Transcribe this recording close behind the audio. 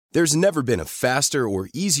There's never been a faster or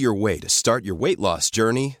easier way to start your weight loss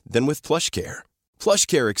journey than with PlushCare.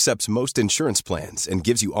 PlushCare accepts most insurance plans and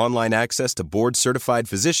gives you online access to board-certified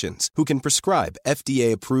physicians who can prescribe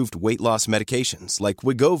FDA-approved weight loss medications like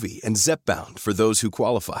Wegovy and Zepbound for those who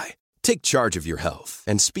qualify. Take charge of your health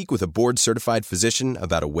and speak with a board-certified physician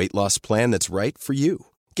about a weight loss plan that's right for you.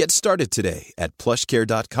 Get started today at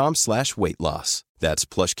plushcare.com/weight-loss. That's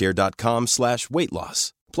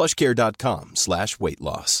plushcare.com/weight-loss.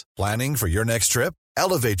 plushcare.com/weight-loss. Planning for your next trip?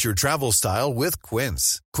 Elevate your travel style with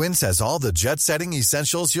Quince. Quince has all the jet-setting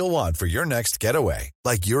essentials you'll want for your next getaway,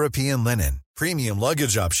 like European linen, premium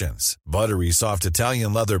luggage options, buttery soft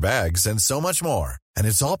Italian leather bags, and so much more. And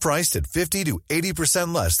it's all priced at 50 to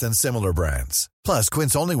 80% less than similar brands. Plus,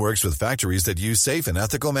 Quince only works with factories that use safe and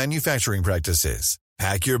ethical manufacturing practices.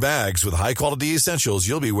 Pack your bags with high-quality essentials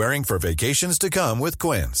you'll be wearing for vacations to come with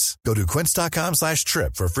Quince. Go to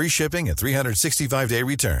quince.com/trip for free shipping and 365-day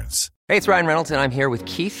returns. Hey, it's Ryan Reynolds, and I'm here with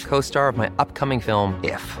Keith, co-star of my upcoming film,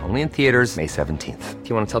 If, only in theaters May 17th. Do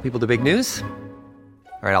you want to tell people the big news?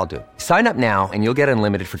 All right, I'll do it. Sign up now and you'll get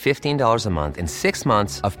unlimited for $15 a month and 6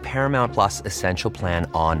 months of Paramount Plus Essential Plan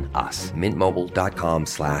on us.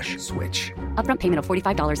 MintMobile.com/switch. Upfront payment of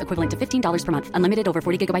 $45 equivalent to $15 per month. Unlimited over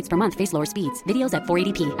 40 gigabytes per month. Face lower speeds. Videos at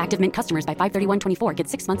 480p. Active Mint customers by 531.24 get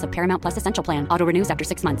 6 months of Paramount Plus Essential Plan. Auto renews after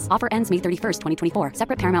 6 months. Offer ends May 31st, 2024.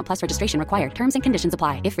 Separate Paramount Plus registration required. Terms and conditions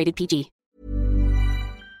apply if rated PG.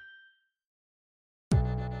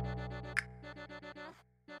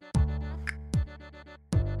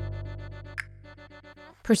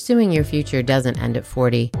 Pursuing your future doesn't end at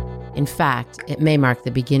 40. In fact, it may mark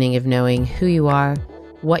the beginning of knowing who you are,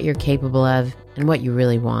 what you're capable of, and what you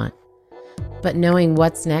really want. But knowing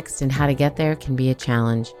what's next and how to get there can be a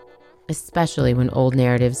challenge, especially when old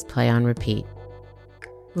narratives play on repeat.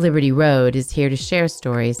 Liberty Road is here to share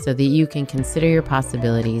stories so that you can consider your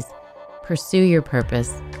possibilities, pursue your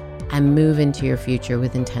purpose, and move into your future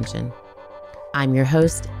with intention. I'm your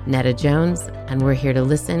host, Netta Jones, and we're here to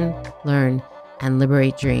listen, learn, and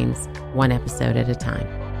liberate dreams, one episode at a time.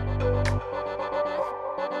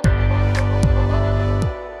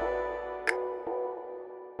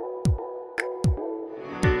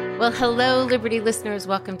 Well, hello, Liberty listeners.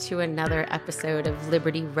 Welcome to another episode of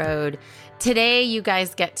Liberty Road. Today, you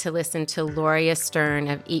guys get to listen to Loria Stern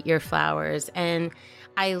of Eat Your Flowers. And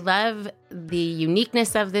I love the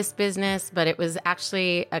uniqueness of this business, but it was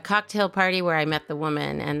actually a cocktail party where I met the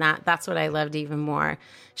woman, and that's what I loved even more.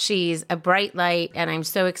 She's a bright light, and I'm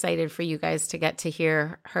so excited for you guys to get to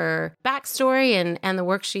hear her backstory and the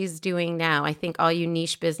work she's doing now. I think all you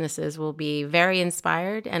niche businesses will be very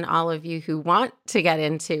inspired, and all of you who want to get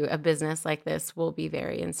into a business like this will be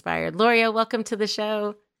very inspired. Loria, welcome to the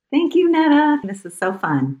show. Thank you, Netta. This is so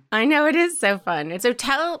fun. I know it is so fun. And so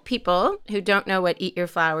tell people who don't know what Eat Your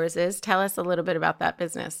Flowers is, tell us a little bit about that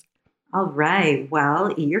business. All right.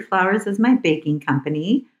 Well, Eat Your Flowers is my baking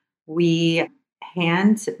company. We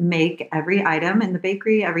hand make every item in the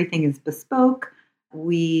bakery. Everything is bespoke.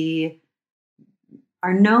 We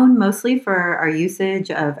are known mostly for our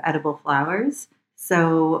usage of edible flowers.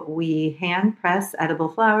 So we hand press edible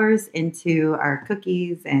flowers into our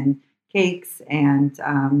cookies and cakes, and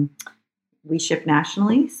we ship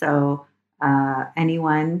nationally. So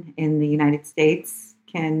anyone in the United States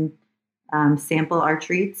can sample our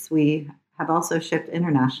treats. We have also shipped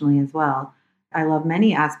internationally as well. I love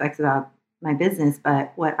many aspects about my business,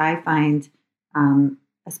 but what I find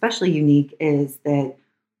especially unique is that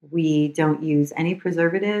we don't use any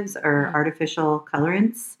preservatives or artificial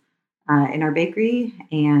colorants in our bakery,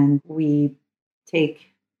 and we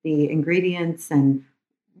take the ingredients and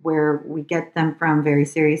where we get them from very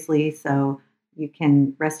seriously. So you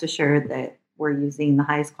can rest assured that we're using the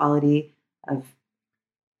highest quality of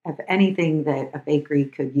anything that a bakery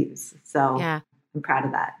could use. So yeah. I'm proud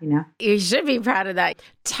of that, You should be proud of that.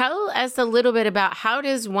 Tell us a little bit about how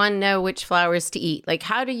does one know which flowers to eat? Like,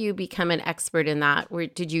 how do you become an expert in that?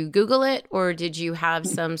 Did you Google it, or did you have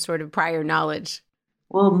some sort of prior knowledge?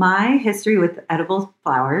 Well, my history with edible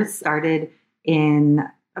flowers started in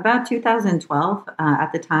about 2012.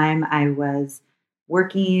 At the time, I was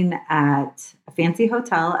working at a fancy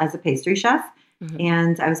hotel as a pastry chef,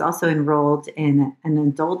 and I was also enrolled in an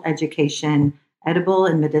adult education edible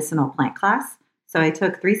and medicinal plant class. So I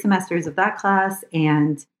took 3 semesters of that class,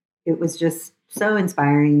 and it was just so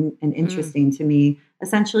inspiring and interesting to me.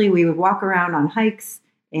 Essentially, we would walk around on hikes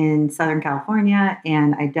in Southern California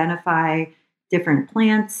and identify different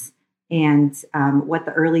plants and what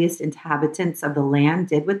the earliest inhabitants of the land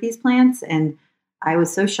did with these plants. And I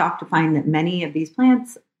was so shocked to find that many of these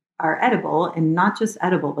plants are edible, and not just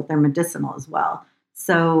edible, but they're medicinal as well.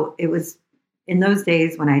 So it was in those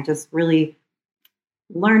days when I just really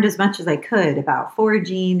learned as much as I could about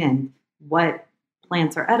foraging and what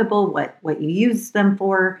plants are edible, what you use them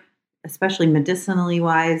for, especially medicinally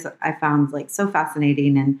wise, I found like so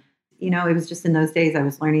fascinating. And, it was just in those days I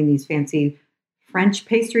was learning these fancy French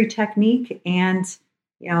pastry technique and,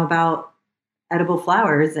 about edible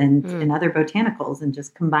flowers and other botanicals and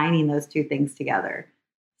just combining those two things together.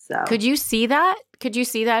 So could you see that? Could you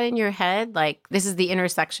see that in your head? Like, this is the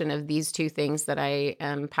intersection of these two things that I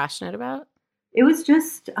am passionate about? it was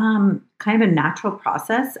just kind of a natural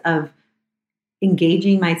process of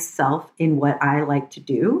engaging myself in what I like to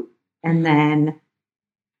do. And then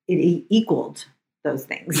it equaled those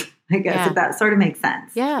things, I guess, if that sort of makes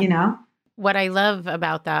sense. Yeah. What I love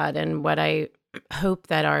about that and what I hope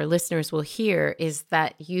that our listeners will hear is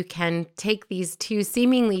that you can take these two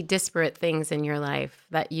seemingly disparate things in your life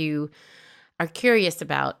that you are curious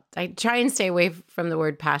about. I try and stay away from the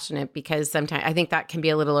word passionate because sometimes I think that can be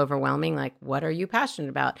a little overwhelming. Like, what are you passionate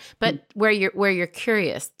about? But where you're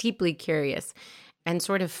curious, deeply curious, and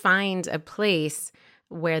sort of find a place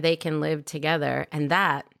where they can live together, and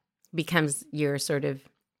that becomes your sort of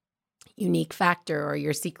unique factor or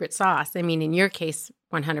your secret sauce. I mean, in your case,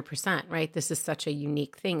 100%, right? This is such a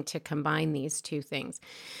unique thing to combine these two things.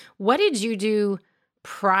 What did you do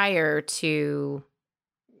prior to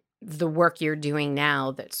the work you're doing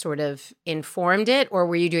now that sort of informed it, or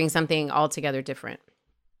were you doing something altogether different?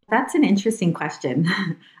 That's an interesting question.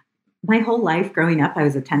 My whole life growing up, I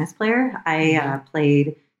was a tennis player. I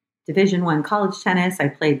played Division I college tennis. I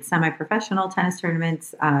played semi-professional tennis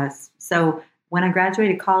tournaments. So when I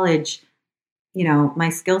graduated college, my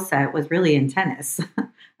skill set was really in tennis.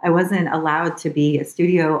 I wasn't allowed to be a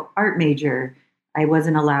studio art major. I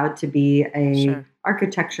wasn't allowed to be a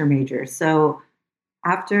architecture major. So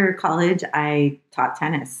after college, I taught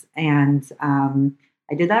tennis, and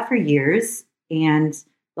I did that for years. And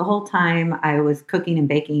the whole time I was cooking and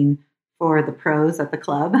baking for the pros at the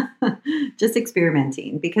club, just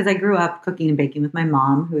experimenting, because I grew up cooking and baking with my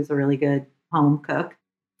mom, who was a really good home cook.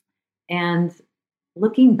 And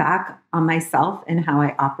looking back on myself and how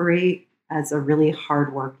I operate as a really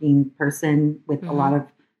hardworking person with a lot of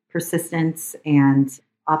persistence and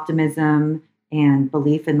optimism and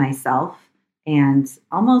belief in myself and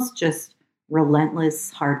almost just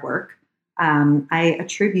relentless hard work, I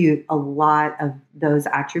attribute a lot of those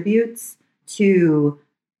attributes to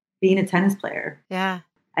being a tennis player. Yeah.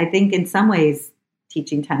 I think in some ways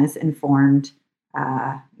teaching tennis informed,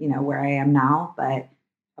 where I am now, but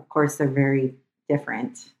of course they're very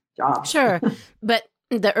different jobs. Sure. But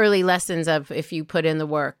the early lessons of if you put in the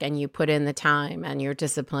work and you put in the time and you're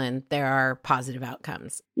disciplined, there are positive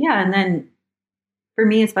outcomes. Yeah. And then for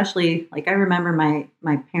me, especially, like I remember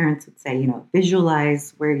my parents would say,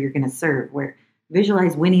 visualize where you're going to serve,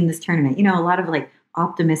 visualize winning this tournament, a lot of like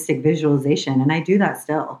optimistic visualization. And I do that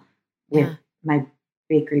still with my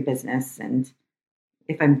bakery business. And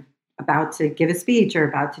if I'm about to give a speech or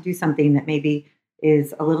about to do something that maybe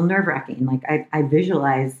is a little nerve-wracking, like I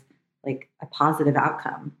visualize like a positive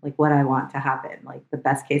outcome, like what I want to happen, like the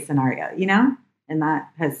best case scenario, and that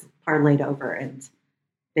has parlayed over and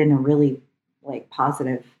been a really like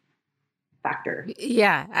positive factor.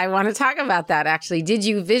 Yeah, I want to talk about that actually. Did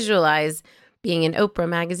you visualize being in Oprah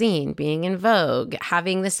magazine, being in Vogue,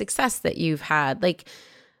 having the success that you've had? Like,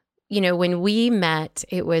 when we met,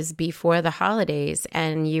 it was before the holidays,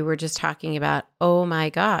 and you were just talking about, oh my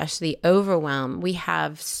gosh, the overwhelm. We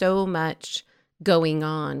have so much going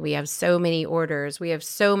on. We have so many orders. We have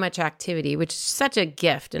so much activity, which is such a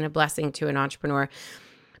gift and a blessing to an entrepreneur.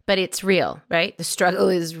 But it's real, right? The struggle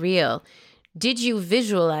is real. Did you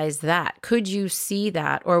visualize that? Could you see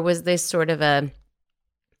that? Or was this sort of a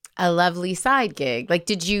lovely side gig? Like,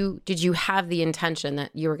 did you have the intention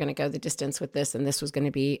that you were going to go the distance with this and this was going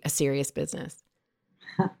to be a serious business?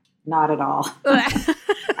 Not at all.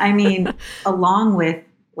 I mean, along with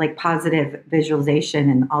like positive visualization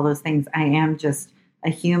and all those things, I am just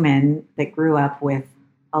a human that grew up with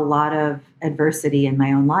a lot of adversity in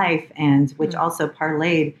my own life, and which also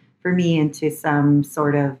parlayed for me into some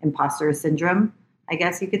sort of imposter syndrome, I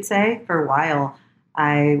guess you could say. For a while,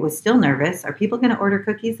 I was still nervous. Are people going to order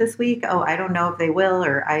cookies this week? Oh, I don't know if they will.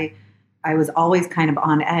 Or I was always kind of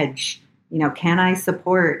on edge. Can I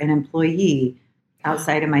support an employee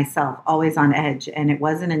outside of myself? Always on edge. And it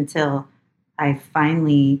wasn't until I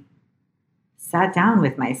finally sat down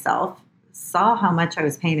with myself, saw how much I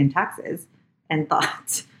was paying in taxes, and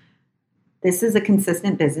thought, this is a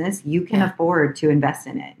consistent business. You can afford to invest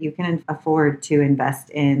in it. You can afford to invest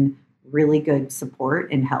in really good support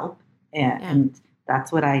and help. And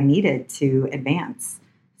that's what I needed to advance.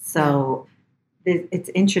 So it's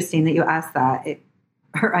interesting that you asked that.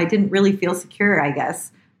 I didn't really feel secure, I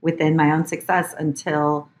guess, within my own success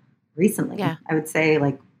until recently. Yeah. I would say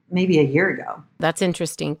like maybe a year ago. That's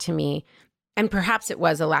interesting to me. And perhaps it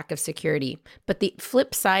was a lack of security. But the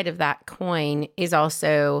flip side of that coin is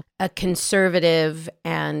also a conservative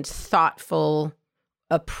and thoughtful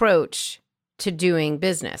approach to doing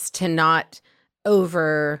business, to not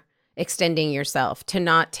overextending yourself, to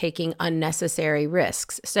not taking unnecessary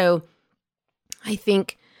risks. So I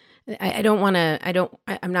think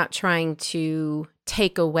I'm not trying to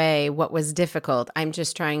take away what was difficult. I'm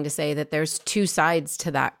just trying to say that there's two sides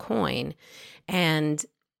to that coin. And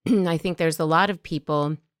I think there's a lot of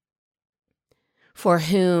people for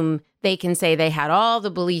whom they can say they had all the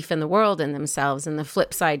belief in the world in themselves. And the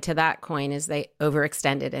flip side to that coin is they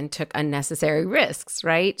overextended and took unnecessary risks,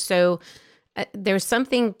 right? So there's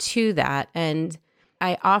something to that. And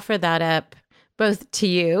I offer that up both to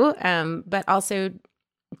you, but also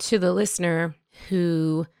to the listener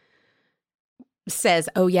who says,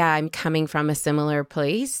 oh yeah, I'm coming from a similar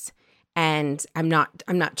place and I'm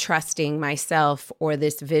not trusting myself or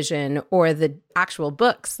this vision or the actual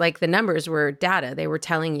books. Like the numbers were data. They were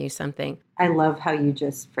telling you something. I love how you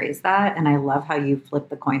just phrased that. And I love how you flip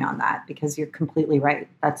the coin on that because you're completely right.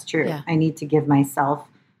 That's true. Yeah. I need to give myself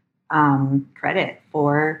credit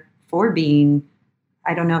for being,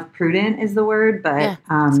 I don't know if prudent is the word, but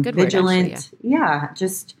it's a good vigilant. word, actually,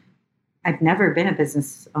 Just I've never been a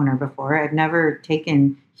business owner before. I've never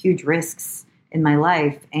taken huge risks in my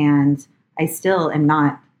life, and I still am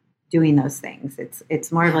not doing those things.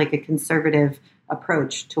 It's more of like a conservative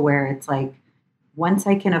approach to where it's like, once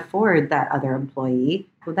I can afford that other employee,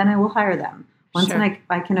 well, then I will hire them. Once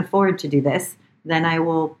I can afford to do this, then I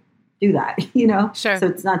will do that, Sure. So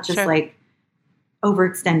it's not just like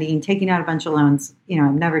overextending, taking out a bunch of loans.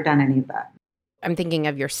 I've never done any of that. I'm thinking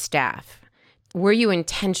of your staff. Were you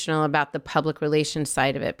intentional about the public relations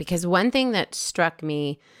side of it? Because one thing that struck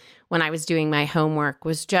me when I was doing my homework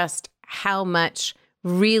was just how much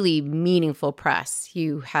really meaningful press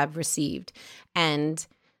you have received. And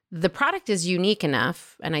the product is unique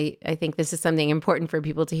enough, and I think this is something important for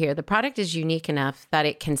people to hear. The product is unique enough that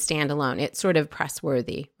it can stand alone. It's sort of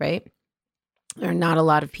press-worthy, right? There are not a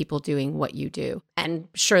lot of people doing what you do. And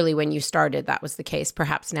surely when you started, that was the case.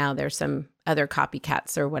 Perhaps now there's some other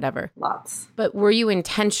copycats or whatever. Lots. But were you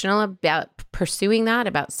intentional about pursuing that,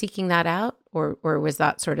 about seeking that out, or was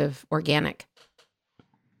that sort of organic?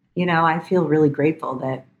 I feel really grateful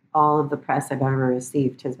that all of the press I've ever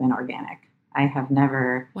received has been organic. I've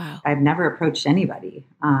never approached anybody.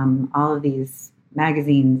 All of these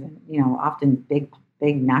magazines, often big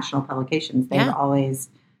national publications, they've always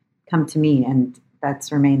come to me, and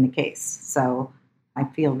that's remained the case. So I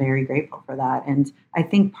feel very grateful for that. And I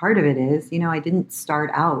think part of it is, I didn't start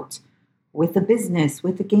out with a business,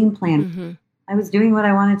 with a game plan. Mm-hmm. I was doing what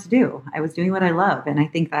I wanted to do. I was doing what I love. And I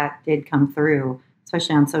think that did come through,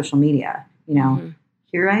 especially on social media.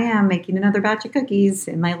 Here I am making another batch of cookies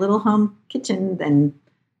in my little home kitchen. And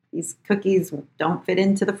these cookies don't fit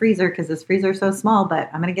into the freezer because this freezer is so small, but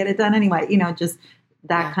I'm going to get it done anyway. Just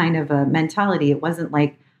that kind of a mentality. It wasn't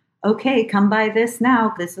like, okay, come buy this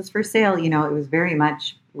now. This is for sale. It was very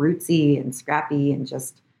much rootsy and scrappy and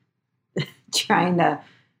just trying to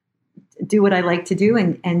do what I like to do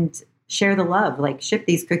and share the love, like ship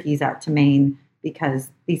these cookies out to Maine because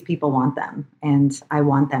these people want them and I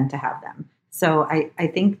want them to have them. So I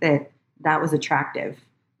think that was attractive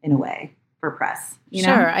in a way for press.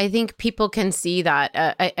 Sure. I think people can see that.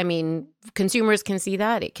 I mean, consumers can see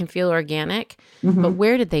that. It can feel organic. Mm-hmm. But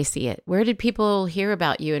where did they see it? Where did people hear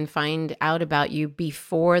about you and find out about you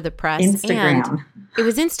before the press? Instagram. And it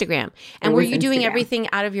was Instagram. And were you doing everything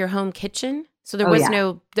out of your home kitchen? So there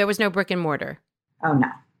was no brick and mortar. Oh, no.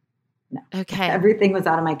 Okay. Everything was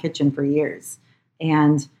out of my kitchen for years.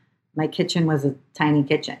 And my kitchen was a tiny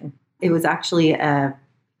kitchen. It was actually a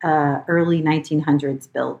early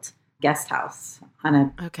 1900s built guest house on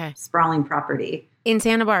a sprawling property. In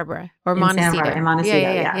Santa Barbara or Montecito? In Montecito,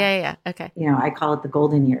 yeah. Okay. I call it the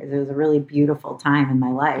golden years. It was a really beautiful time in my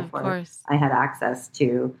life of where course. I had access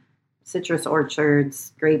to citrus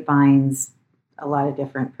orchards, grapevines, a lot of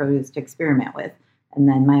different produce to experiment with, and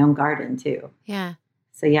then my own garden too. Yeah.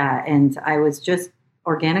 So and I was just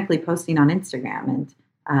organically posting on Instagram.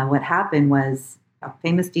 And what happened was a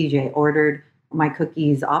famous DJ ordered my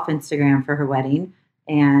cookies off Instagram for her wedding,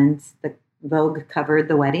 and the Vogue covered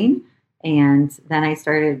the wedding. And then I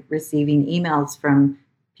started receiving emails from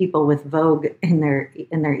people with Vogue in their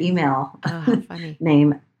email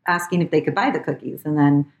name asking if they could buy the cookies. And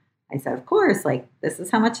then I said, of course, like this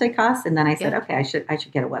is how much they cost. And then I said, okay, I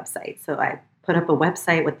should get a website. So I put up a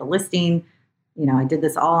website with the listing, I did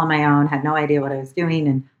this all on my own, had no idea what I was doing.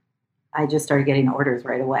 And I just started getting orders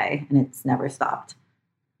right away, and it's never stopped.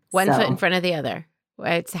 One foot in front of the other.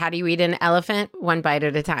 It's how do you eat an elephant? One bite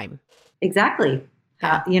at a time. Exactly.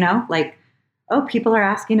 Oh, people are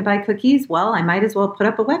asking to buy cookies. Well, I might as well put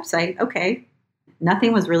up a website. Okay.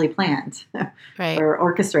 Nothing was really planned right. or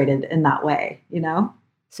orchestrated in that way,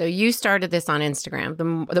 So you started this on Instagram.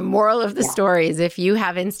 The moral of the story is if you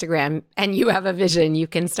have Instagram and you have a vision, you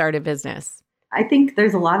can start a business. I think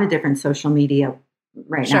there's a lot of different social media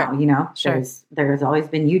right now, Sure. There's always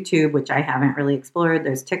been YouTube, which I haven't really explored.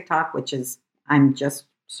 There's TikTok, which is, I'm just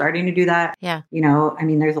starting to do that. Yeah.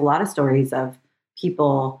 There's a lot of stories of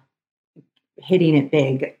people hitting it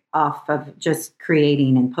big off of just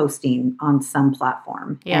creating and posting on some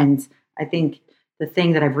platform. Yeah. And I think the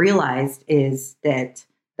thing that I've realized is that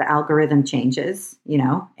the algorithm changes,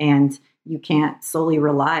 and you can't solely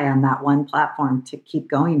rely on that one platform to keep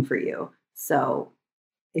going for you. So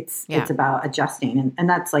it's about adjusting. And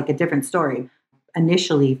that's like a different story.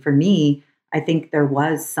 Initially for me, I think there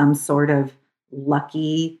was some sort of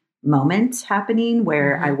lucky moment happening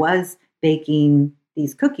where I was baking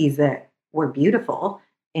these cookies that were beautiful.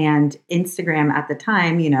 And Instagram at the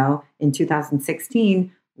time, in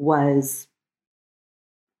 2016 was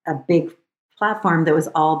a big platform that was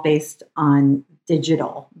all based on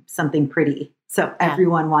digital, something pretty. So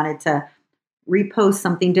everyone wanted to repost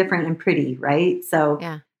something different and pretty, right? So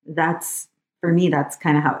that's, for me, that's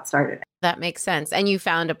kind of how it started. That makes sense. And you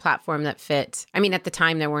found a platform that fit. I mean, at the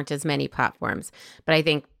time, there weren't as many platforms, but I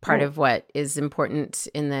think part of what is important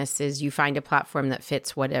in this is you find a platform that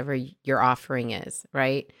fits whatever your offering is,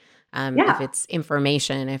 right? If it's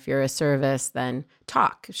information, if you're a service, then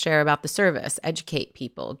share about the service, educate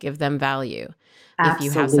people, give them value. Absolutely.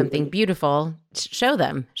 If you have something beautiful, show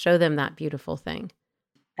them that beautiful thing.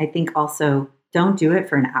 I think also don't do it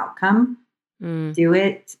for an outcome. Do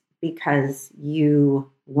it because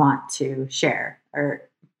you want to share or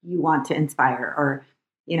you want to inspire or,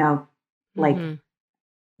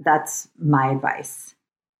 that's my advice.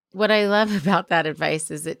 What I love about that advice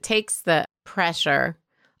is it takes the pressure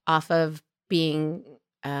off of being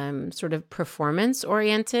sort of performance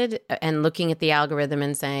oriented and looking at the algorithm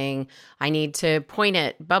and saying, I need to point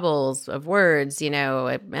at bubbles of words, and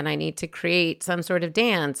I need to create some sort of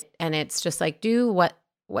dance. And it's just like, do what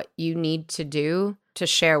you need to do to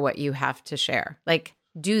share what you have to share. Like,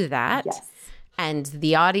 do that. Yes. And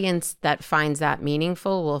the audience that finds that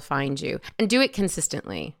meaningful will find you. And do it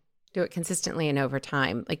consistently. Do it consistently and over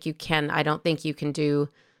time. Like I don't think you can do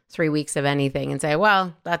 3 weeks of anything and say,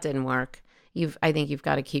 well, that didn't work. I think you've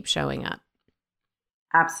got to keep showing up.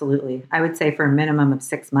 Absolutely. I would say for a minimum of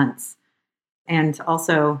 6 months. And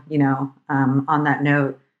also, on that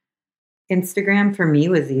note, Instagram for me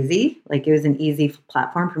was easy. Like it was an easy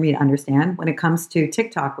platform for me to understand. When it comes to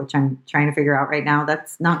TikTok, which I'm trying to figure out right now,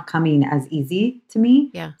 that's not coming as easy to me.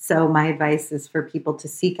 Yeah. So my advice is for people to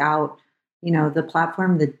seek out, the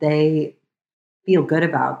platform that they feel good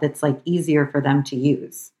about, that's like easier for them to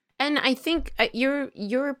use. And I think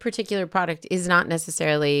your particular product is not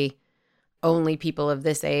necessarily only people of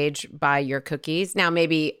this age buy your cookies. Now,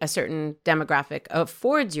 maybe a certain demographic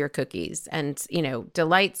affords your cookies and,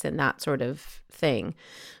 delights in that sort of thing.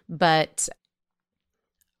 But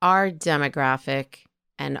our demographic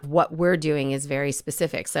and what we're doing is very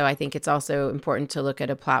specific. So I think it's also important to look at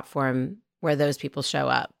a platform where those people show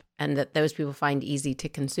up and that those people find easy to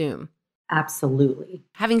consume. Absolutely.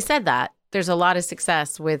 Having said that, there's a lot of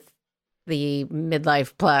success with the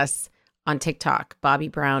midlife plus on TikTok. Bobby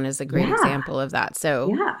Brown is a great example of that.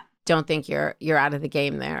 So don't think you're out of the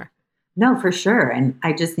game there. No, for sure. And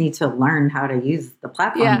I just need to learn how to use the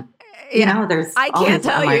platform. There's I can't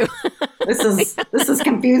tell you. This is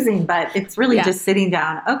confusing, but it's really just sitting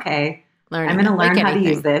down. Okay, I'm going to learn how to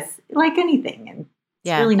use this like anything. And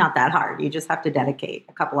it's really not that hard. You just have to dedicate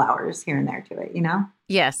a couple hours here and there to it,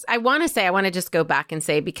 Yes. I want to just go back and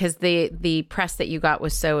say, because the press that you got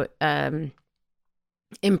was so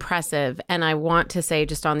impressive. And I want to say,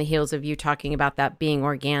 just on the heels of you talking about that being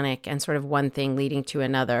organic and sort of one thing leading to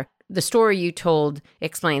another, the story you told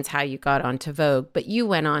explains how you got onto Vogue, but you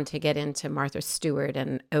went on to get into Martha Stewart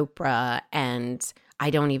and Oprah, and I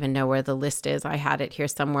don't even know where the list is. I had it here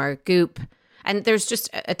somewhere. Goop. And there's just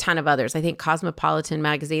a ton of others. I think Cosmopolitan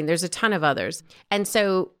magazine, there's a ton of others. And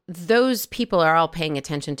so those people are all paying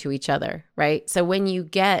attention to each other, right? So when you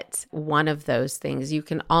get one of those things, you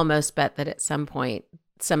can almost bet that at some point,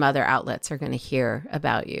 some other outlets are going to hear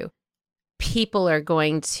about you. People are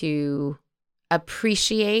going to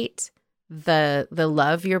appreciate the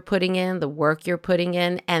love you're putting in, the work you're putting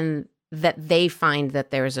in, and that they find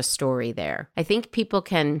that there's a story there. I think people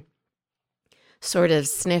can sort of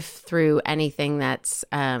sniff through anything that's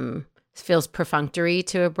feels perfunctory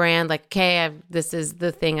to a brand. Like, okay, this is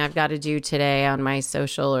the thing I've got to do today on my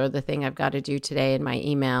social, or the thing I've got to do today in my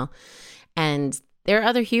email. And there are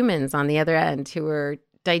other humans on the other end who are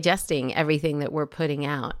digesting everything that we're putting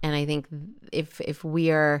out. And I think if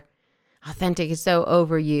we are authentic, is so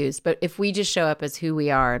overused, but if we just show up as who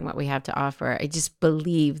we are and what we have to offer, I just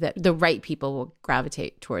believe that the right people will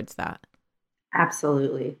gravitate towards that.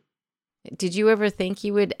 Absolutely. Did you ever think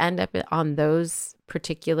you would end up on those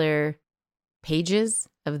particular pages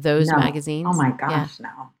of those magazines? Oh my gosh,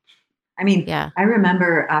 no. I mean, I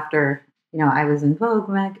remember after, I was in Vogue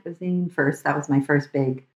magazine first. That was my first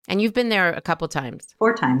big. And you've been there a couple times.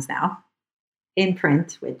 4 times now in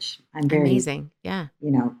print, which I'm very amazing. Yeah.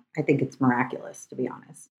 I think it's miraculous, to be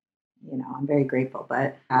honest. I'm very grateful.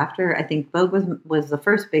 But after, I think Vogue was the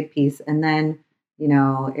first big piece. And then,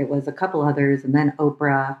 it was a couple others, and then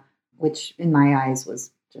Oprah, which in my eyes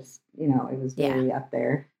was just, it was very up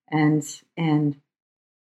there. And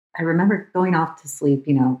I remember going off to sleep,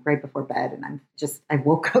 right before bed. And I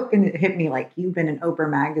woke up and it hit me like, you've been in Oprah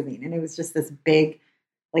magazine. And it was just this big,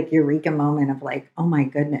 like, eureka moment of like, oh my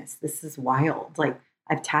goodness, this is wild. Like,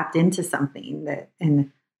 I've tapped into something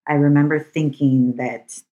and I remember thinking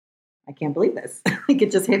that I can't believe this. Like,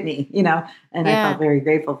 it just hit me, and I felt very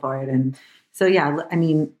grateful for it. And so, I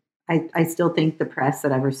mean, I still think the press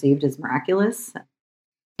that I've received is miraculous.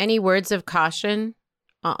 Any words of caution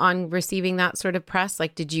on receiving that sort of press?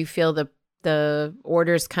 Like, did you feel the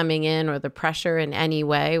orders coming in or the pressure in any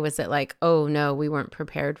way? Was it like, oh no, we weren't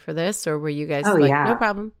prepared for this? Or were you guys no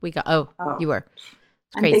problem, we got, you were.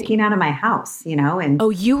 It's crazy. I'm baking out of my house, and. Oh,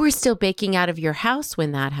 you were still baking out of your house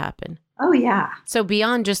when that happened? Oh yeah. So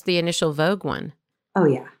beyond just the initial Vogue one? Oh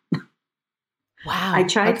yeah. Wow. I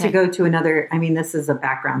tried to go to another, I mean, this is a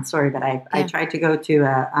background story, but I tried to go to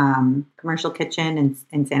a commercial kitchen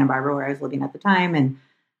in Santa Barbara where I was living at the time. And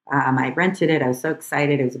I rented it. I was so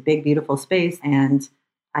excited. It was a big, beautiful space. And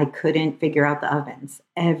I couldn't figure out the ovens.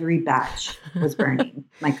 Every batch was burning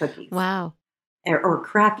my cookies. Wow. Or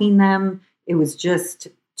cracking them. It was just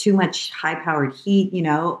too much high-powered heat.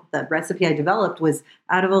 The recipe I developed was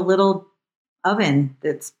out of a little oven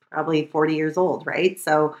that's probably 40 years old, right?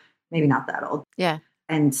 So maybe not that old. Yeah.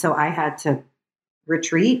 And so I had to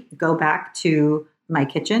retreat, go back to my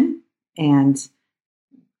kitchen and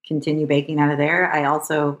continue baking out of there. I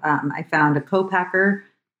also, I found a co-packer.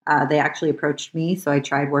 They actually approached me. So I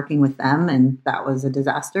tried working with them, and that was a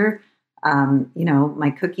disaster.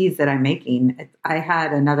 My cookies that I'm making, I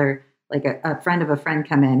had another, like a friend of a friend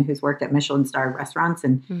come in who's worked at Michelin star restaurants.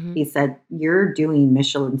 And he said, you're doing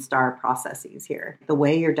Michelin star processes here. The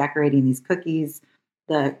way you're decorating these cookies,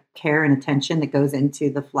 the care and attention that goes into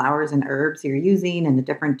the flowers and herbs you're using and the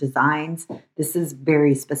different designs. This is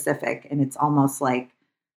very specific. And it's almost like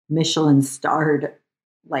Michelin starred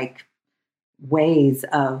like ways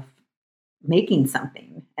of making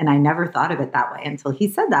something. And I never thought of it that way until he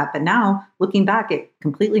said that. But now looking back, it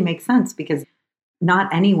completely makes sense because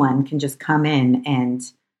not anyone can just come in and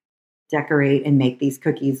decorate and make these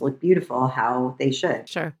cookies look beautiful how they should.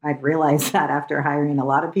 Sure. I've realized that after hiring a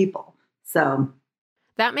lot of people. So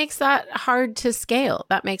that makes that hard to scale.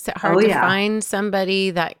 That makes it hard to find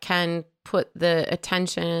somebody that can put the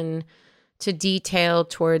attention to detail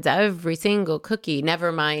towards every single cookie.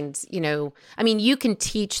 Never mind, I mean, you can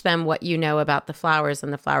teach them what you know about the flowers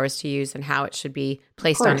and the flowers to use and how it should be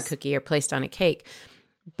placed on a cookie or placed on a cake.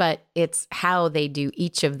 But it's how they do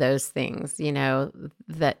each of those things,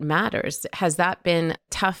 that matters. Has that been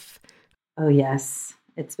tough? Oh, yes.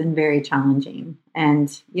 It's been very challenging.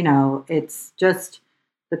 And, it's just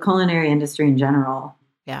the culinary industry in general.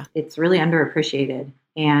 Yeah. It's really underappreciated.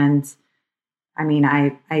 And I mean,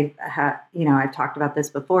 I've talked about this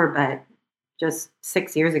before, but just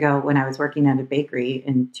 6 years ago when I was working at a bakery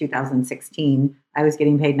in 2016, I was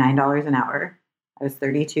getting paid $9 an hour. I was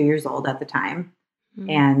 32 years old at the time.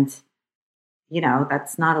 And,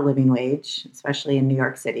 that's not a living wage, especially in New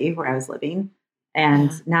York City where I was living.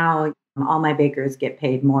 And now all my bakers get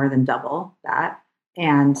paid more than double that.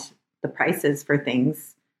 And the prices for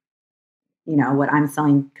things, what I'm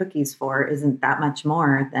selling cookies for isn't that much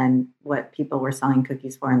more than what people were selling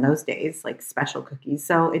cookies for in those days, like special cookies.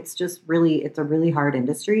 So it's just it's a really hard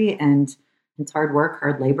industry, and it's hard work,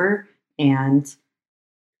 hard labor, and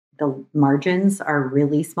the margins are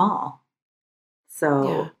really small.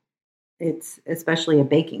 So it's especially a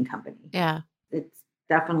baking company. Yeah. It's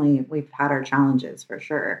definitely, we've had our challenges for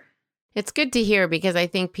sure. It's good to hear because I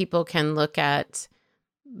think people can look at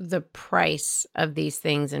the price of these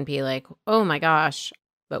things and be like, oh my gosh.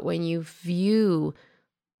 But when you view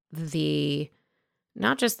the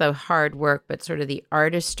not just the hard work, but sort of the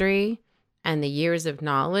artistry and the years of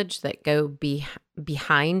knowledge that go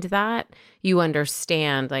behind that, you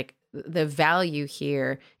understand like the value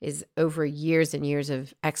here is over years and years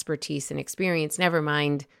of expertise and experience, never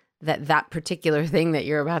mind that particular thing that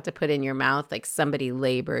you're about to put in your mouth, like somebody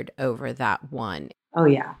labored over that one. Oh,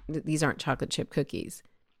 yeah. These aren't chocolate chip cookies.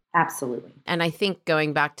 Absolutely. And I think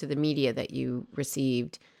going back to the media that you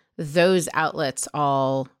received, those outlets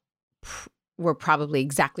all were probably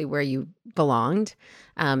exactly where you belonged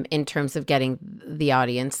in terms of getting the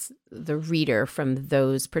audience, the reader from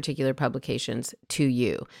those particular publications to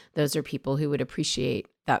you. Those are people who would appreciate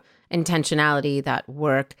that intentionality, that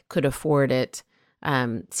work, could afford it,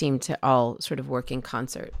 seem to all sort of work in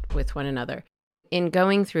concert with one another. In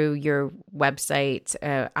going through your website,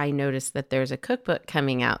 I noticed that there's a cookbook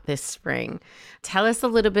coming out this spring. Tell us a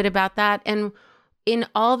little bit about that. And in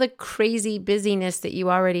all the crazy busyness that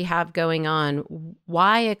you already have going on,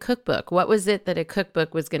 why a cookbook? What was it that a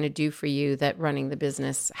cookbook was going to do for you that running the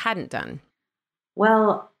business hadn't done?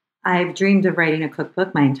 Well, I've dreamed of writing a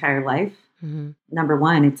cookbook my entire life. Mm-hmm. Number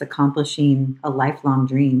one, it's accomplishing a lifelong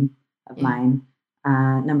dream of mine.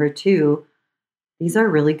 Number two, these are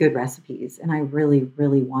really good recipes, and I really,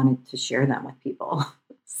 really wanted to share them with people.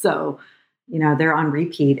 So, they're on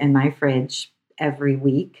repeat in my fridge every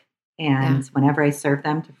week. And whenever I serve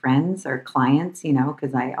them to friends or clients,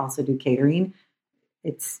 because I also do catering,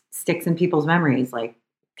 it sticks in people's memories. Like,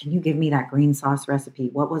 can you give me that green sauce recipe?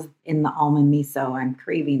 What was in the almond miso? I'm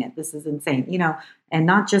craving it. This is insane, and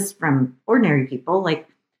not just from ordinary people, like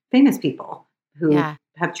famous people who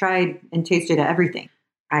have tried and tasted everything.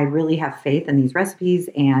 I really have faith in these recipes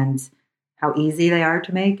and how easy they are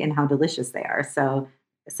to make and how delicious they are. So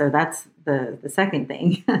that's the second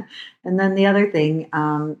thing. And then the other thing,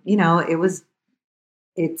 it was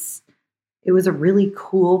a really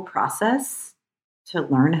cool process to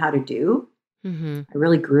learn how to do. Mm-hmm. I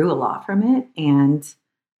really grew a lot from it. And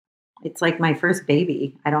it's like my first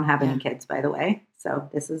baby. I don't have any kids, by the way. So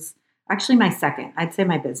this is actually my second. I'd say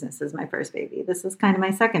my business is my first baby. This is kind of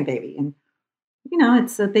my second baby. And,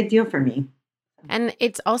 it's a big deal for me. And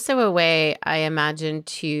it's also a way, I imagine,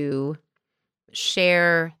 to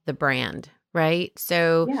share the brand, right?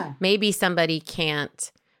 So maybe somebody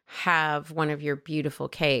can't have one of your beautiful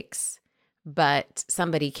cakes, but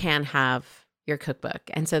somebody can have your cookbook.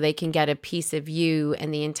 And so they can get a piece of you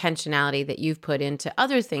and the intentionality that you've put into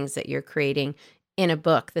other things that you're creating in a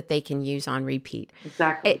book that they can use on repeat.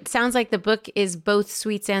 Exactly. It sounds like the book is both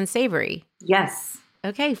sweets and savory. Yes.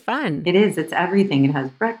 Okay, fun. It is. It's everything. It has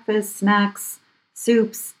breakfast, snacks,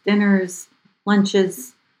 soups, dinners,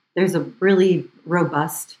 lunches. There's a really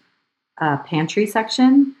robust pantry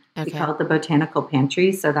section. We call it the botanical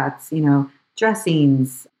pantry. So that's,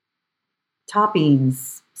 dressings,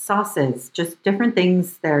 toppings, sauces, just different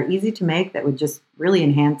things that are easy to make that would just really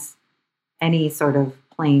enhance any sort of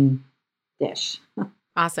plain dish.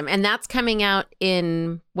 Awesome. And that's coming out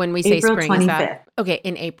when we say April spring. 25th. Is that? Okay,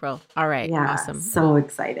 in April. All right. Yeah, awesome. So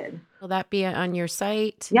excited. Will that be on your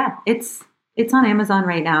site? Yeah, it's on Amazon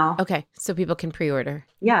right now. Okay, so people can pre-order.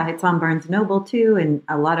 Yeah, it's on Barnes & Noble too, and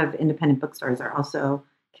a lot of independent bookstores are also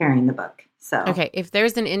carrying the book. So okay, if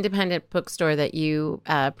there's an independent bookstore that you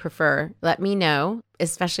prefer, let me know,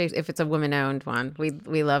 especially if it's a woman-owned one.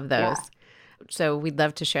 We love those. Yeah. So we'd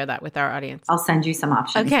love to share that with our audience. I'll send you some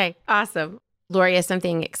options. Okay, awesome. Loria,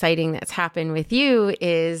 something exciting that's happened with you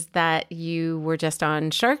is that you were just on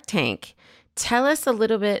Shark Tank. Tell us a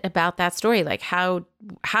little bit about that story. Like how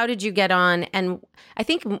did you get on? And I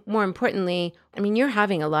think more importantly, you're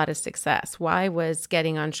having a lot of success. Why was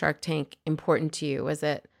getting on Shark Tank important to you? Was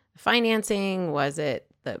it financing? Was it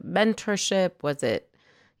the mentorship? Was it,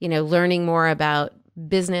 learning more about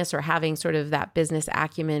business or having sort of that business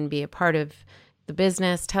acumen be a part of the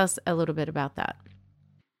business? Tell us a little bit about that.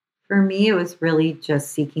 For me, it was really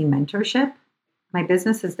just seeking mentorship. My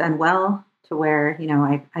business has done well to where,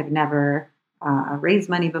 I've never raised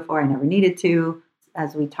money before. I never needed to.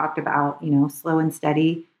 As we talked about, slow and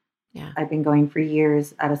steady. Yeah. I've been going for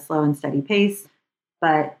years at a slow and steady pace.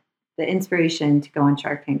 But the inspiration to go on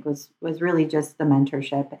Shark Tank was really just the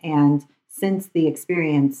mentorship. And since the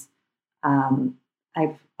experience,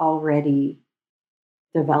 I've already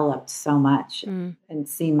developed so much and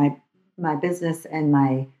seen my business and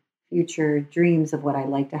my future dreams of what I'd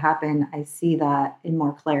like to happen. I see that in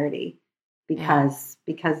more clarity because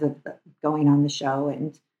of going on the show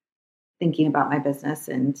and thinking about my business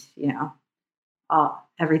and,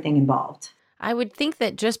 everything involved. I would think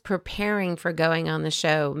that just preparing for going on the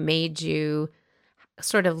show made you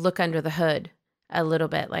sort of look under the hood a little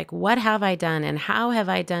bit. Like, what have I done and how have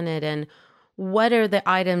I done it? And what are the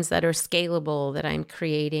items that are scalable that I'm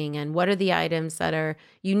creating? And what are the items that are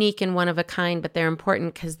unique and one of a kind, but they're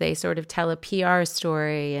important because they sort of tell a PR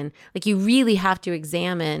story? And like, you really have to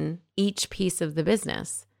examine each piece of the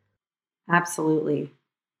business. Absolutely.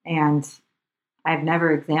 And I've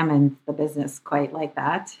never examined the business quite like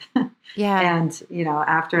that. Yeah. And,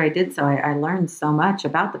 after I did so, I learned so much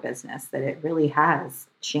about the business that it really has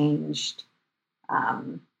changed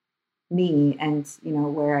me and,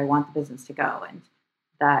 where I want the business to go. And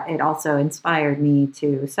that it also inspired me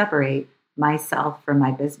to separate myself from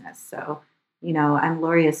my business. So, I'm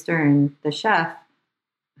Loria Stern, the chef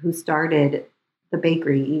who started the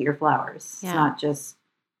bakery, Eat Your Flowers. Yeah. It's not just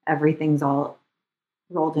everything's all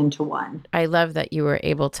rolled into one. I love that you were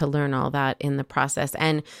able to learn all that in the process.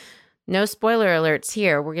 And no spoiler alerts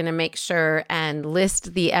here. We're going to make sure and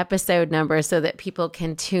list the episode number so that people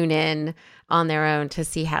can tune in on their own to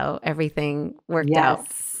see how everything worked out.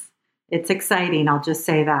 It's exciting. I'll just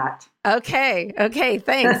say that. Okay.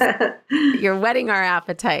 Thanks. You're whetting our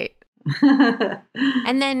appetite.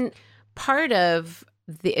 And then part of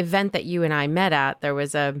the event that you and I met at, there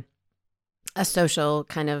was a social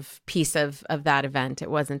kind of piece of that event.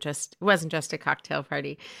 It wasn't just a cocktail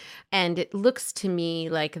party. And it looks to me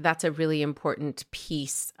like that's a really important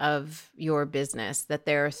piece of your business, that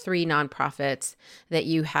there are 3 nonprofits that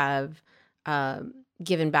you have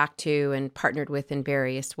given back to and partnered with in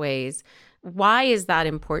various ways. Why is that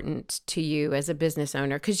important to you as a business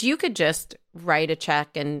owner? Because you could just write a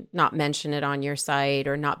check and not mention it on your site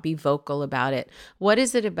or not be vocal about it. What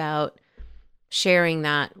is it about sharing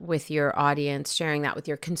that with your audience, sharing that with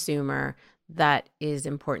your consumer, that is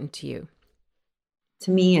important to you? To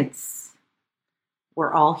me,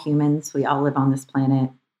 we're all humans. We all live on this planet.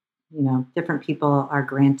 Different people are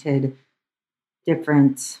granted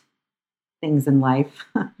different things in life.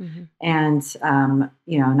 Mm-hmm. And,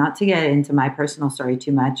 not to get into my personal story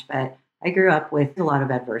too much, but I grew up with a lot of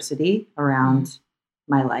adversity around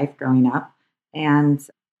my life growing up. And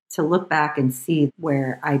to look back and see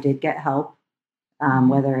where I did get help,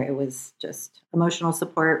 whether it was just emotional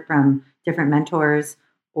support from different mentors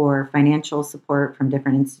or financial support from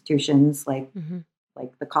different institutions like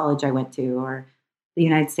the college I went to, or the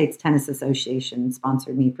United States Tennis Association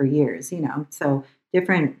sponsored me for years, so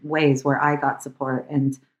different ways where I got support,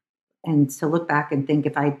 and to look back and think,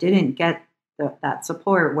 if I didn't get that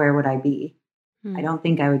support, where would I be? I don't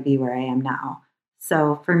think I would be where I am now.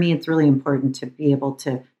 So for me, it's really important to be able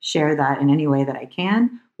to share that in any way that I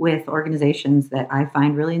can with organizations that I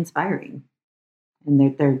find really inspiring,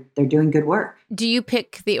 and they're doing good work. Do you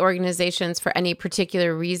pick the organizations for any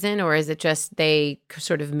particular reason, or is it just they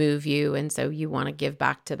sort of move you and so you want to give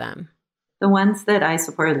back to them? The ones that I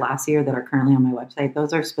supported last year that are currently on my website,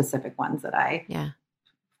 those are specific ones that I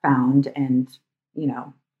found and,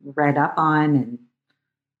 read up on and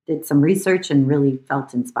did some research and really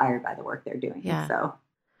felt inspired by the work they're doing. Yeah. So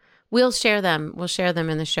we'll share them. We'll share them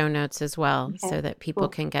in the show notes as well, so that people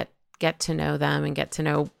can get to know them and get to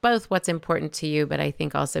know both what's important to you, but I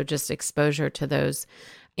think also just exposure to those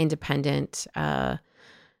independent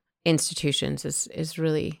institutions is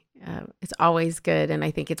really, it's always good. And I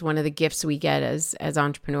think it's one of the gifts we get as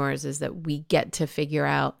entrepreneurs, is that we get to figure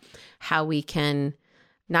out how we can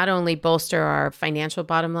not only bolster our financial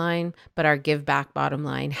bottom line, but our give back bottom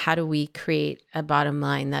line. How do we create a bottom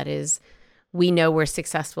line that is, we know we're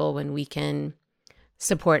successful when we can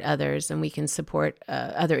support others and we can support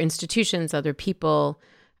other institutions, other people,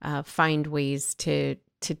 find ways to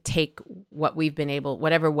take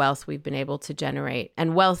whatever wealth we've been able to generate.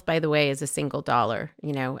 And wealth, by the way, is a single dollar.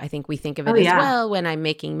 I think we think of it as, well, when I'm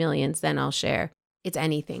making millions, then I'll share. It's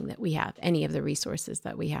anything that we have, any of the resources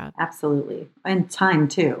that we have. Absolutely. And time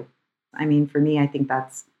too. I mean, for me, I think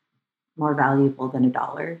that's more valuable than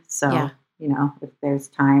 $1. So, if there's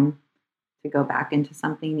time to go back into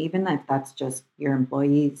something, even if that's just your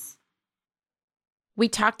employees. We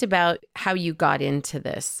talked about how you got into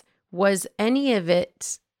this. Was any of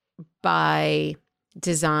it by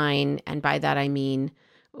design? And by that, I mean,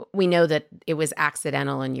 we know that it was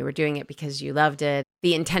accidental and you were doing it because you loved it.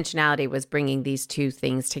 The intentionality was bringing these two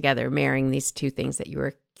things together, marrying these two things that you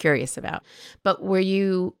were curious about. But were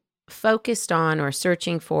you focused on or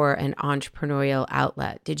searching for an entrepreneurial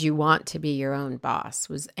outlet? Did you want to be your own boss?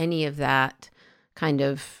 Was any of that kind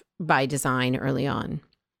of by design early on?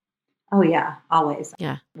 Oh, yeah, always.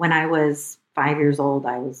 Yeah. When I was 5 years old,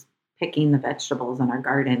 I was picking the vegetables in our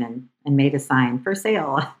garden and made a sign for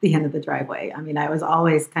sale at the end of the driveway. I mean, I was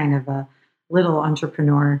always kind of a little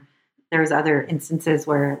entrepreneur. There's other instances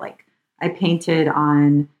where, like, I painted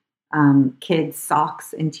on kids'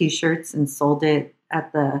 socks and T-shirts and sold it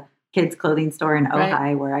at the kids' clothing store in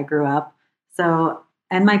Ojai, where I grew up. So,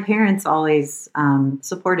 and my parents always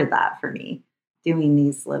supported that for me, doing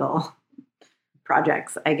these little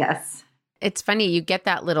projects, I guess. It's funny, you get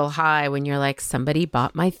that little high when you're like, somebody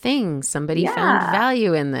bought my thing, somebody found Yeah.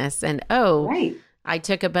 value in this. And Right. I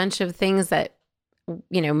took a bunch of things that,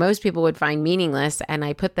 most people would find meaningless and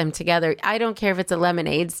I put them together. I don't care if it's a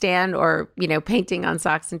lemonade stand or, painting on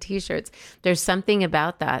socks and t-shirts. There's something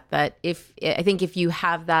about that I think if you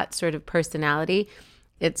have that sort of personality,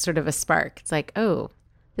 it's sort of a spark. It's like, oh,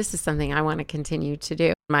 this is something I want to continue to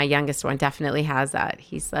do. My youngest one definitely has that.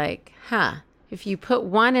 He's like, if you put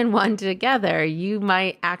one and one together, you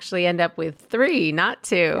might actually end up with 3, not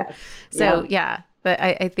 2. Yes. So but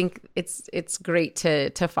I think it's great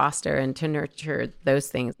to foster and to nurture those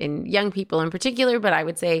things in young people in particular, but I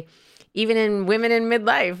would say even in women in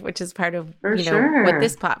midlife, which is part of what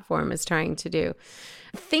this platform is trying to do.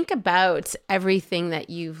 Think about everything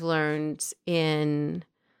that you've learned in,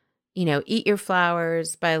 Eat Your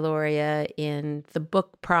Flowers by Loria, in the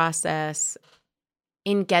book process,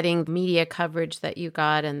 in getting media coverage that you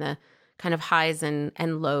got, and the kind of highs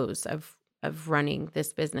and lows of running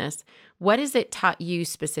this business. What has it taught you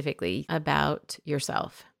specifically about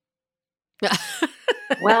yourself?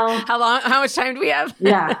 Well, how much time do we have?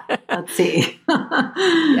 Yeah, let's see.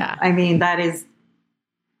 Yeah. I mean, that is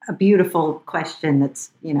a beautiful question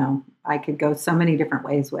that's, I could go so many different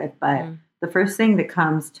ways with, but the first thing that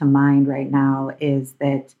comes to mind right now is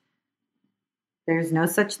that there's no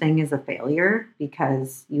such thing as a failure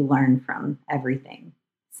because you learn from everything.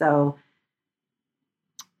 So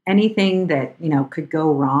anything that, could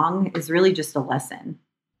go wrong is really just a lesson.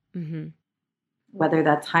 Mm-hmm. Whether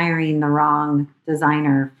that's hiring the wrong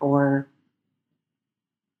designer for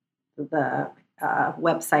the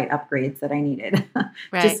website upgrades that I needed.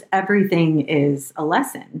 Right. Just everything is a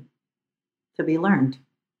lesson to be learned,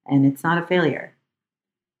 and it's not a failure.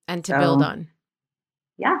 And to build on.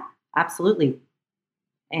 Yeah, absolutely.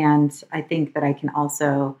 And I think that I can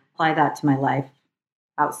also apply that to my life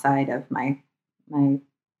outside of my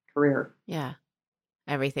career. Yeah.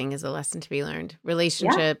 Everything is a lesson to be learned.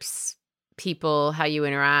 Relationships, people, how you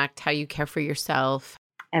interact, how you care for yourself.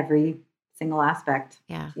 Every single aspect.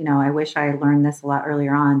 Yeah. I wish I learned this a lot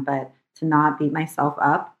earlier on, but to not beat myself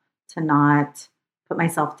up, to not put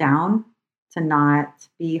myself down, to not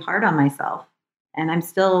be hard on myself. And I'm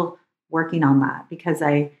still working on that because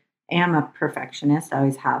I am a perfectionist. I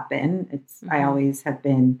always have been. I always have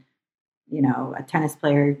been, a tennis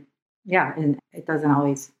player. Yeah. And it doesn't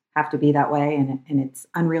always have to be that way. And it's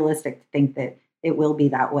unrealistic to think that it will be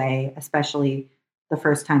that way, especially the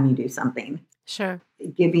first time you do something. Sure.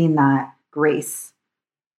 Giving that grace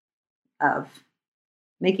of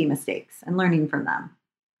making mistakes and learning from them.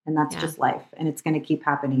 And that's just life. And it's going to keep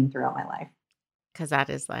happening throughout my life. Because that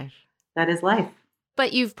is life. That is life.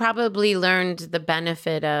 But you've probably learned the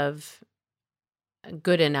benefit of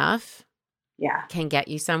good enough can get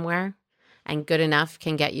you somewhere. And good enough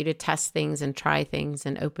can get you to test things and try things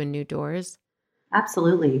and open new doors.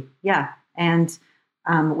 Absolutely. Yeah. And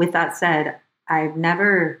with that said, I've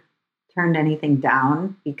never turned anything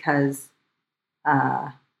down because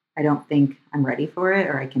I don't think I'm ready for it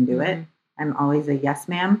or I can do it. I'm always a yes,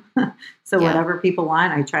 ma'am. So whatever people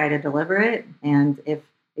want, I try to deliver it. And if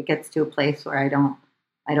it gets to a place where I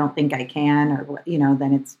don't think I can, or,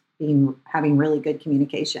 then it's having really good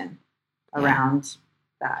communication around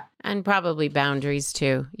that. And probably boundaries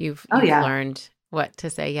too. You've learned what to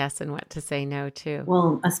say yes and what to say no to.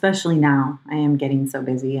 Well, especially now I am getting so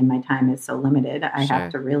busy and my time is so limited. I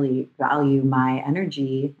have to really value my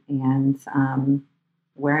energy and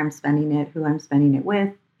where I'm spending it, who I'm spending it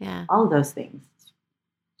with, all of those things.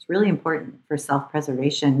 It's really important for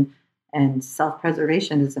self-preservation, and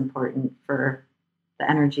self-preservation is important for the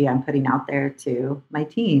energy I'm putting out there to my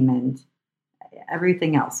team and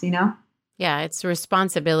everything else, Yeah, it's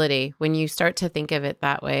responsibility. When you start to think of it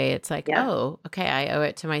that way, it's like, oh, okay, I owe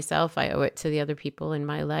it to myself. I owe it to the other people in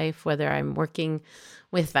my life, whether I'm working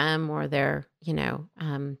with them or their,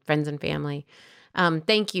 friends and family.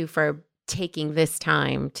 Thank you for taking this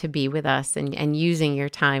time to be with us and using your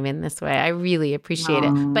time in this way. I really appreciate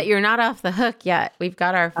it. But you're not off the hook yet. We've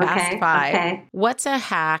got our fast 5. Okay. What's a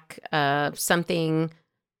hack, something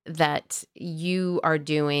that you are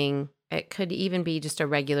doing? It could even be just a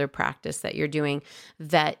regular practice that you're doing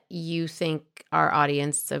that you think our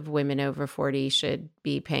audience of women over 40 should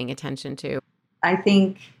be paying attention to. I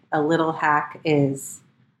think a little hack is,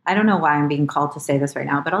 I don't know why I'm being called to say this right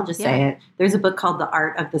now, but I'll just say it. There's a book called The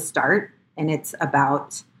Art of the Start, and it's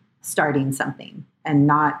about starting something and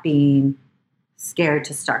not being scared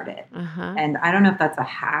to start it. And I don't know if that's a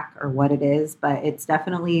hack or what it is, but it's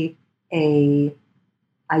definitely a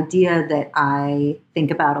idea that I think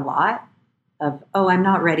about a lot of, oh, I'm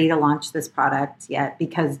not ready to launch this product yet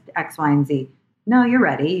because X, Y, and Z. No, you're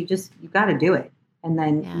ready. You got to do it. And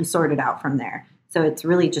then you sort it out from there. So it's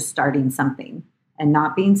really just starting something and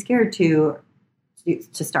not being scared to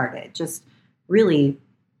start it. Just really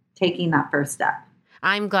taking that first step.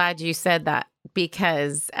 I'm glad you said that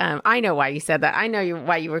because I know why you said that. I know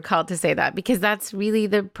why you were called to say that, because that's really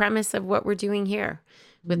the premise of what we're doing here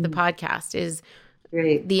with the podcast is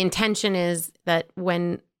Great. The intention is that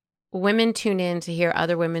when women tune in to hear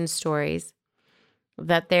other women's stories,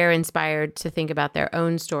 that they're inspired to think about their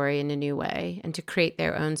own story in a new way and to create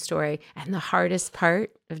their own story. And the hardest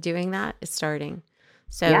part of doing that is starting.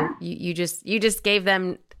 So you just gave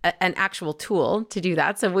them an actual tool to do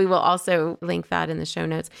that. So we will also link that in the show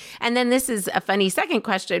notes. And then this is a funny second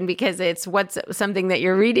question because it's what's something that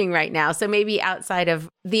you're reading right now. So maybe outside of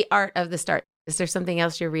The Art of the Start, is there something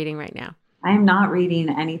else you're reading right now? I am not reading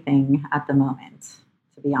anything at the moment,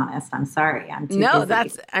 to be honest. I'm sorry. I'm too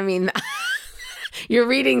busy. You're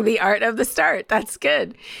reading The Art of the Start. That's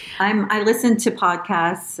good. I listen to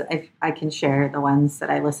podcasts. I can share the ones that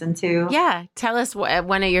I listen to. Yeah. Tell us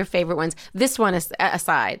one of your favorite ones. This one is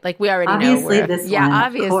aside. Like we already obviously know. This one. Yeah,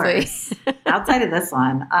 obviously. Of course. Outside of this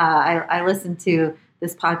one, I listen to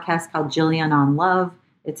this podcast called Jillian on Love.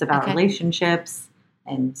 It's about relationships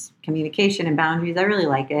and communication and boundaries. I really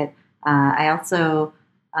like it. I also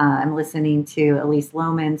am listening to Elise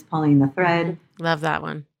Lohman's Pulling the Thread. Love that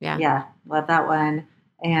one. Yeah. Yeah, love that one.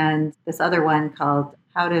 And this other one called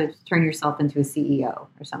How to Turn Yourself into a CEO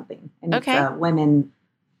or something. And it's a women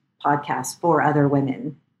podcast for other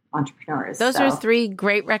women entrepreneurs. Those are 3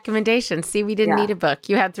 great recommendations. See, we didn't need a book.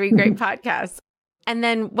 You had 3 great podcasts. And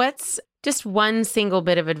then what's just one single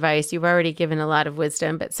bit of advice? You've already given a lot of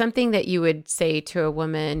wisdom, but something that you would say to a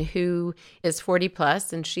woman who is 40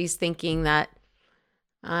 plus and she's thinking that,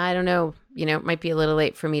 I don't know, it might be a little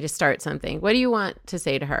late for me to start something. What do you want to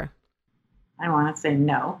say to her? I want to say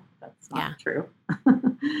no, that's not true.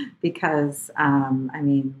 Because,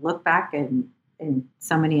 look back in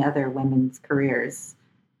so many other women's careers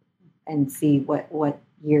and see what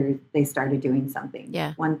year they started doing something.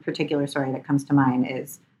 Yeah. One particular story that comes to mind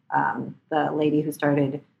is the lady who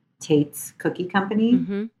started Tate's Cookie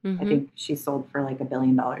Company. I think she sold for like $1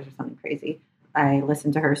 billion or something crazy. I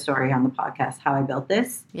listened to her story on the podcast, How I Built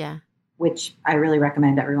This. Yeah. Which I really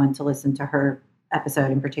recommend everyone to listen to her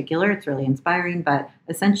episode in particular. It's really inspiring. But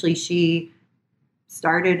essentially, she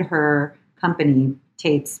started her company,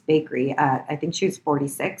 Tate's Bakery, at I think she was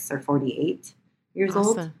 46 or 48 years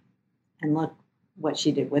old. And look what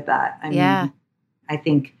she did with that. I mean, I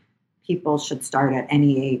think people should start at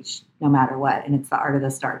any age, no matter what. And it's the art of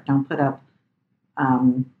the start. Don't put up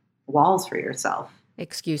walls for yourself.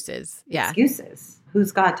 Excuses. Excuses.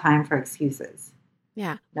 Who's got time for excuses?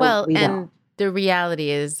 Yeah. No, we don't. The reality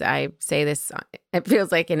is, I say this, it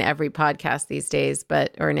feels like in every podcast these days,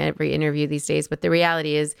 or in every interview these days, but the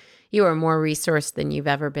reality is you are more resourced than you've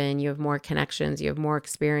ever been. You have more connections. You have more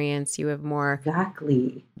experience. You have more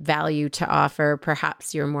value to offer.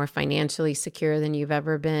 Perhaps you're more financially secure than you've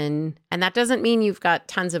ever been. And that doesn't mean you've got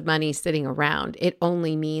tons of money sitting around. It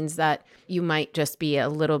only means that you might just be a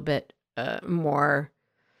little bit more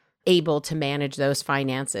able to manage those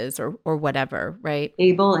finances or whatever, right?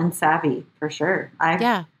 Able and savvy, for sure.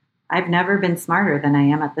 I've never been smarter than I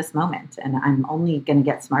am at this moment. And I'm only going to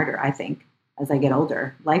get smarter, I think, as I get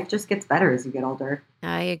older. Life just gets better as you get older.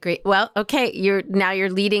 I agree. Well, okay. You're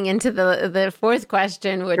leading into the fourth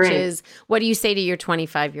question, which is, what do you say to your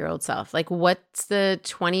 25-year-old self? Like, what's the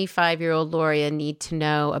 25-year-old Loria need to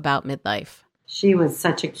know about midlife? She was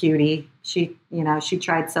such a cutie. She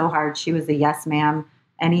tried so hard. She was a yes, ma'am.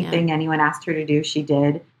 Anything anyone asked her to do, she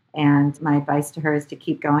did. And my advice to her is to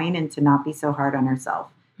keep going and to not be so hard on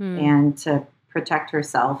herself and to protect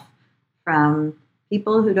herself from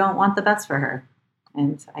people who don't want the best for her.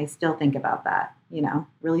 And I still think about that,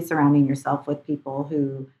 really surrounding yourself with people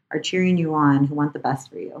who are cheering you on, who want the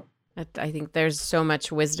best for you. I think there's so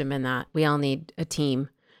much wisdom in that. We all need a team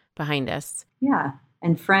behind us. Yeah.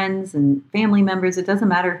 And friends and family members. It doesn't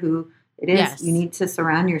matter who it is. Yes. You need to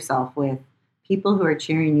surround yourself with people who are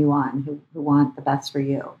cheering you on, who want the best for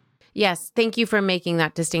you. Yes. Thank you for making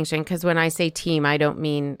that distinction. Because when I say team, I don't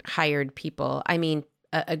mean hired people. I mean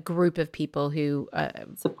a group of people who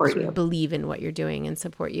support you, believe in what you're doing and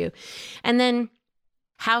support you. And then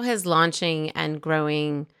how has launching and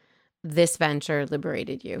growing this venture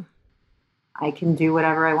liberated you? I can do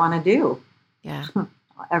whatever I want to do. Yeah.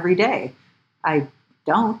 Every day. I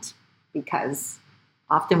don't, because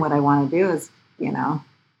often what I want to do is,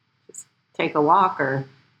 just take a walk or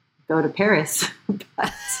go to Paris,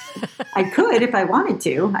 but I could if I wanted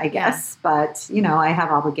to, I guess. Yeah. But, I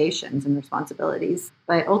have obligations and responsibilities.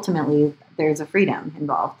 But ultimately, there's a freedom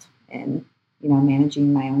involved in,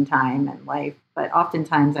 managing my own time and life. But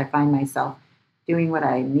oftentimes I find myself doing what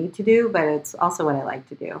I need to do, but it's also what I like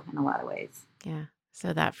to do in a lot of ways. Yeah.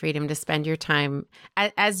 So that freedom to spend your time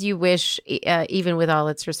as you wish, even with all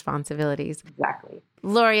its responsibilities. Exactly.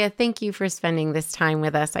 Loria, thank you for spending this time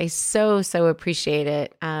with us. I so appreciate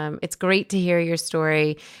it. It's great to hear your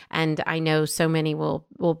story, and I know so many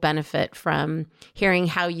will benefit from hearing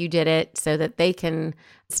how you did it so that they can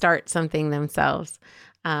start something themselves.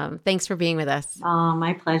 Thanks for being with us. Oh,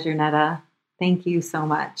 my pleasure, Netta. Thank you so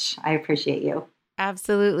much. I appreciate you.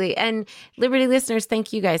 Absolutely. And Liberty listeners,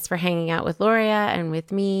 thank you guys for hanging out with Loria and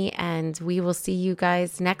with me, and we will see you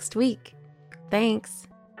guys next week. Thanks.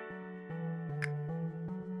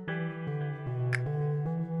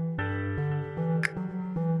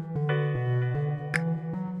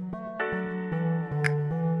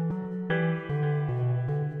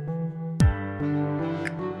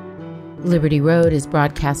 Liberty Road is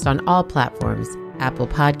broadcast on all platforms: Apple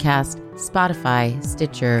Podcast, Spotify,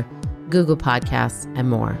 Stitcher, Google Podcasts, and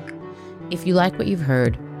more. If you like what you've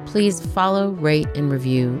heard, please follow, rate, and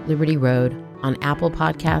review Liberty Road on Apple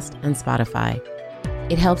Podcast and Spotify.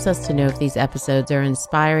 It helps us to know if these episodes are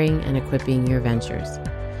inspiring and equipping your ventures.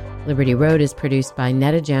 Liberty Road is produced by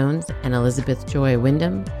Netta Jones and Elizabeth Joy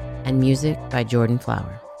Wyndham, and music by Jordan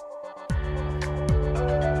Flower.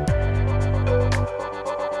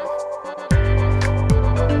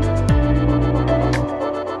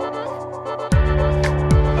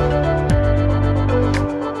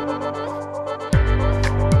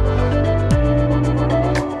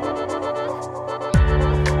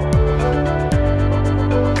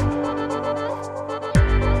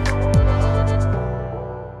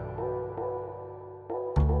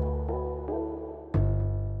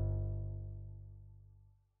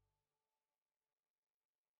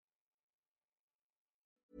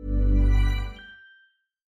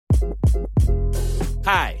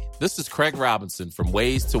 Hi, this is Craig Robinson from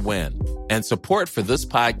Ways to Win, and support for this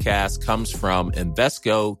podcast comes from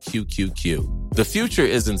Invesco QQQ. The future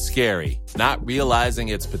isn't scary. Not realizing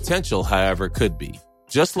its potential, however, could be.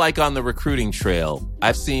 Just like on the recruiting trail,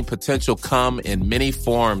 I've seen potential come in many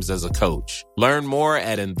forms as a coach. Learn more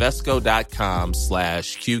at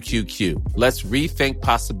Invesco.com/QQQ. Let's rethink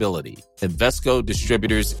possibility. Invesco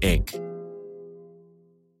Distributors, Inc.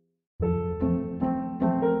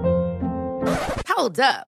 Hold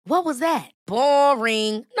up. What was that?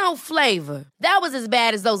 Boring. No flavor. That was as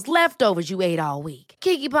bad as those leftovers you ate all week.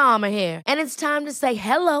 Keke Palmer here. And it's time to say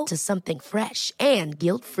hello to something fresh and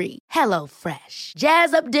guilt-free. Hello Fresh.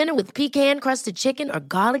 Jazz up dinner with pecan-crusted chicken or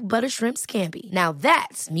garlic butter shrimp scampi. Now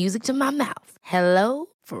that's music to my mouth. Hello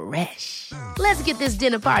Fresh. Let's get this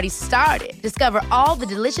dinner party started. Discover all the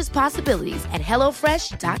delicious possibilities at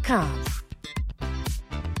HelloFresh.com.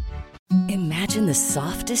 Imagine the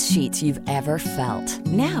softest sheets you've ever felt.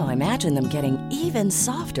 Now imagine them getting even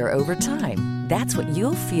softer over time. That's what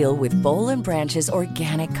you'll feel with Boll & Branch's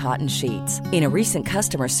organic cotton sheets. In a recent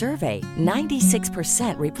customer survey,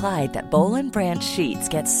 96% replied that Boll & Branch sheets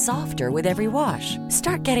get softer with every wash.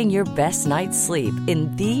 Start getting your best night's sleep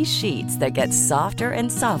in these sheets that get softer and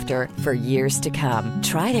softer for years to come.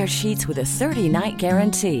 Try their sheets with a 30-night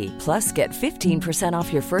guarantee. Plus, get 15%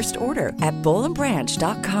 off your first order at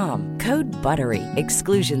bollandbranch.com. Code BUTTERY.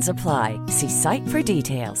 Exclusions apply. See site for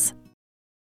details.